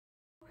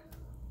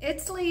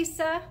it's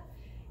Lisa,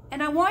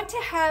 and I want to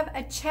have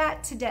a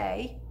chat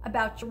today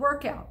about your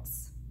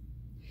workouts.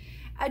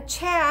 A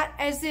chat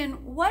as in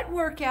what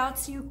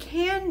workouts you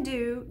can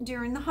do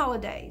during the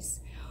holidays,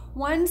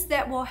 ones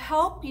that will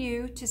help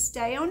you to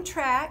stay on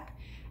track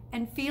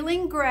and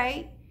feeling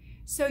great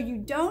so you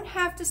don't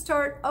have to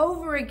start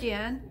over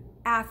again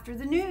after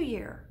the new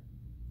year.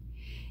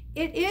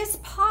 It is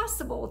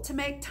possible to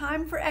make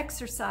time for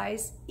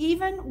exercise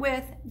even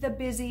with the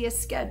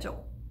busiest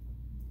schedule.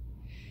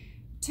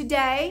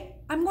 Today,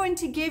 I'm going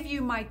to give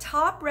you my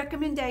top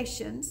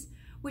recommendations,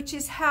 which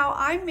is how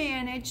I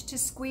manage to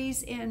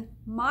squeeze in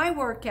my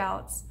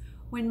workouts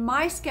when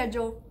my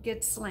schedule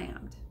gets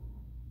slammed.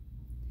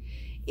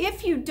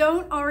 If you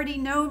don't already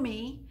know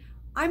me,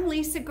 I'm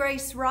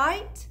Grace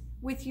Wright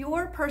with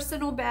Your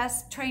Personal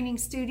Best Training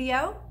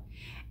Studio,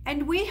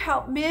 and we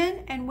help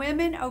men and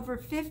women over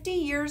 50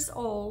 years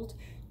old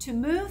to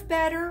move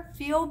better,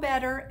 feel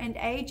better, and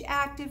age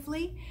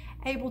actively,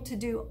 able to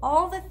do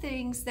all the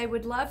things they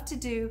would love to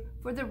do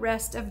for the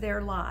rest of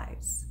their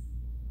lives.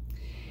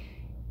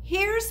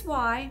 Here's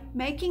why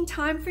making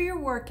time for your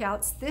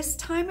workouts this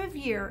time of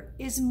year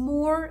is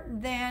more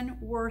than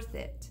worth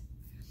it.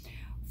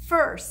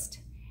 First,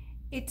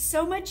 it's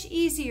so much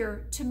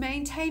easier to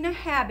maintain a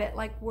habit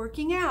like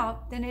working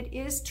out than it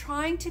is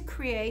trying to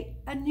create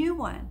a new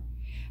one.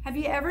 Have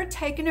you ever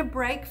taken a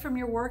break from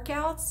your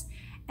workouts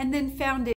and then found it